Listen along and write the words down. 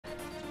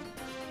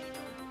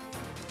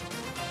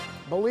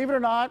Believe it or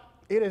not,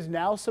 it is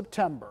now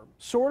September,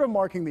 sort of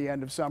marking the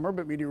end of summer,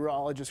 but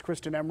meteorologist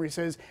Kristin Emery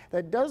says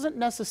that doesn't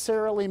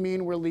necessarily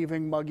mean we're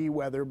leaving muggy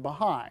weather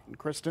behind.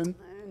 Kristin?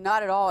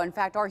 Not at all. In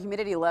fact, our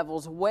humidity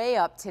levels way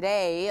up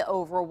today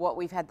over what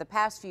we've had the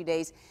past few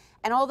days.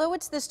 And although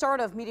it's the start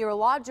of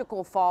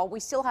meteorological fall,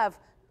 we still have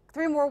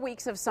 3 more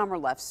weeks of summer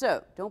left.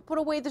 So don't put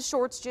away the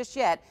shorts just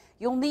yet.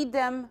 You'll need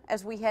them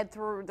as we head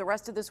through the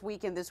rest of this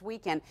week and this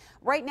weekend.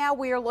 Right now,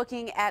 we are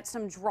looking at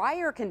some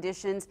drier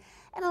conditions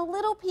and a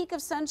little peak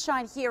of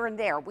sunshine here and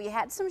there. We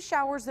had some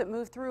showers that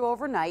moved through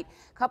overnight.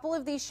 A couple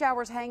of these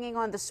showers hanging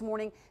on this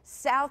morning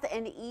south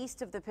and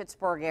east of the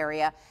Pittsburgh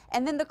area,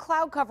 and then the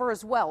cloud cover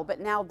as well.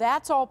 But now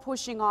that's all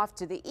pushing off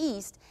to the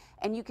east.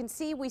 And you can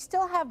see we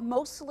still have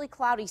mostly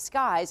cloudy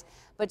skies,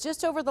 but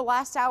just over the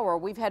last hour,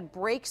 we've had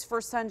breaks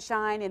for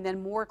sunshine and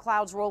then more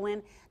clouds roll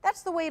in.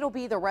 That's the way it'll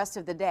be the rest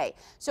of the day.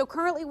 So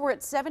currently we're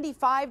at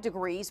 75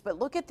 degrees, but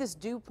look at this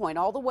dew point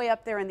all the way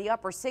up there in the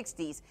upper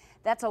 60s.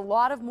 That's a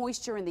lot of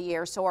moisture in the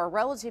air, so our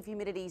relative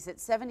humidity is at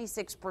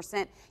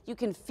 76%. You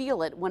can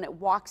feel it when it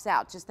walks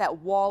out, just that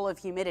wall of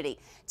humidity.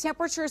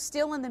 Temperatures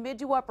still in the mid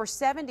to upper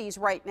 70s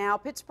right now.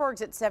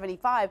 Pittsburgh's at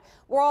 75.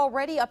 We're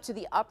already up to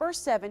the upper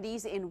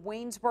 70s in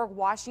Waynesburg,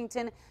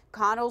 Washington,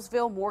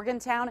 Connellsville,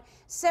 Morgantown,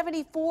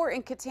 74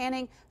 in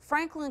Katanning,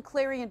 Franklin,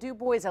 Clary, and Du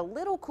Bois a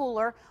little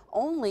cooler,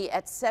 only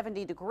at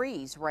 70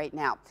 degrees right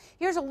now.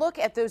 Here's a look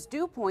at those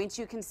dew points.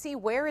 You can see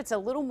where it's a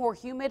little more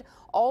humid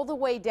all the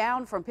way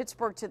down from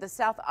Pittsburgh to the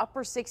south,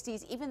 upper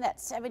 60s, even that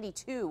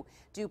 72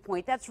 dew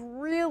point. That's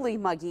really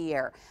muggy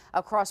air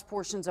across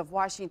portions of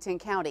Washington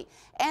County.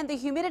 And the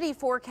humidity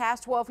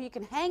forecast, well, if you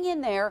can hang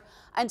in there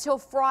until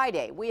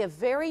Friday, we have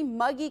very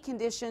muggy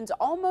conditions,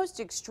 almost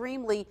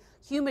extremely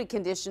humid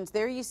conditions.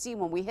 There you see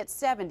when we hit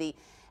 70.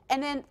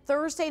 And then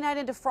Thursday night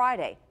into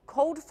Friday,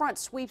 cold front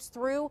sweeps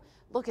through.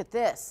 Look at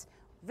this.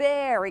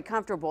 Very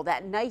comfortable.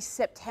 That nice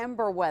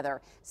September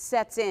weather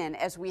sets in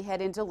as we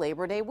head into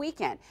Labor Day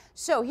weekend.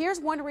 So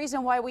here's one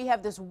reason why we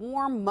have this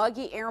warm,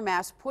 muggy air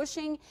mass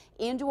pushing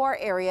into our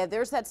area.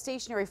 There's that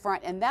stationary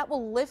front, and that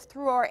will lift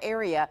through our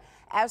area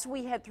as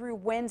we head through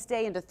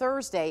Wednesday into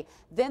Thursday.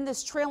 Then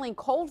this trailing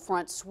cold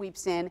front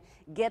sweeps in,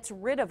 gets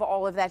rid of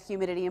all of that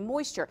humidity and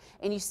moisture.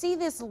 And you see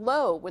this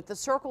low with the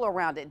circle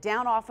around it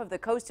down off of the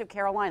coast of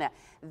Carolina.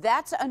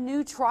 That's a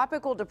new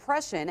tropical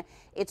depression.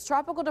 It's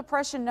tropical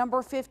depression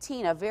number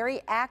 15, a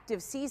very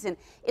active season.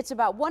 It's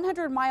about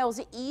 100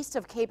 miles east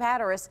of Cape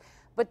Hatteras.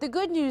 But the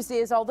good news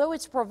is, although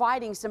it's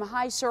providing some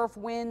high surf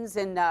winds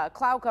and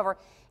cloud cover,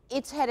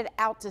 it's headed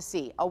out to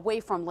sea, away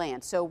from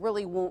land, so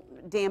really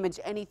won't damage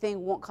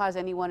anything, won't cause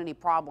anyone any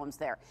problems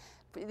there.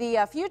 The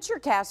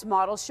Futurecast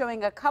model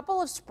showing a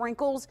couple of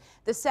sprinkles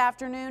this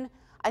afternoon.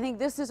 I think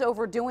this is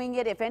overdoing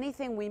it. If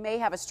anything, we may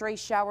have a stray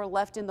shower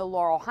left in the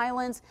Laurel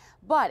Highlands.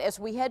 But as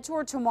we head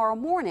toward tomorrow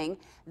morning,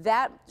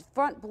 that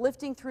front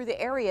lifting through the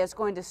area is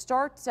going to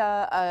start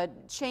a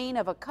chain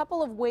of a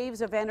couple of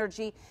waves of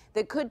energy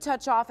that could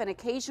touch off an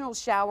occasional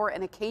shower,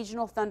 an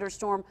occasional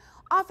thunderstorm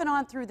off and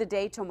on through the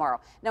day tomorrow.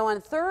 Now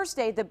on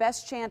Thursday, the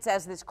best chance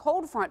as this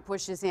cold front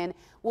pushes in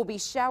will be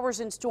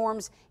showers and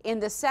storms in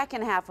the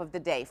second half of the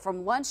day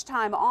from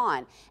lunchtime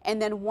on.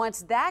 And then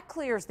once that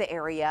clears the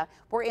area,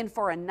 we're in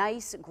for a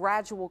nice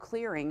gradual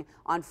clearing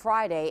on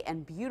Friday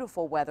and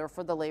beautiful weather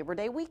for the Labor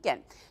Day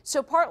weekend.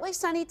 So partly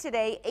sunny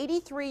today,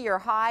 83 your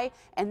high,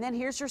 and then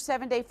here's your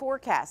 7-day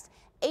forecast.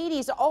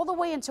 80s all the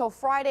way until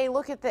Friday.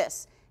 Look at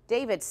this.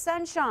 David,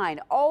 sunshine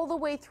all the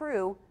way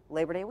through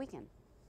Labor Day weekend.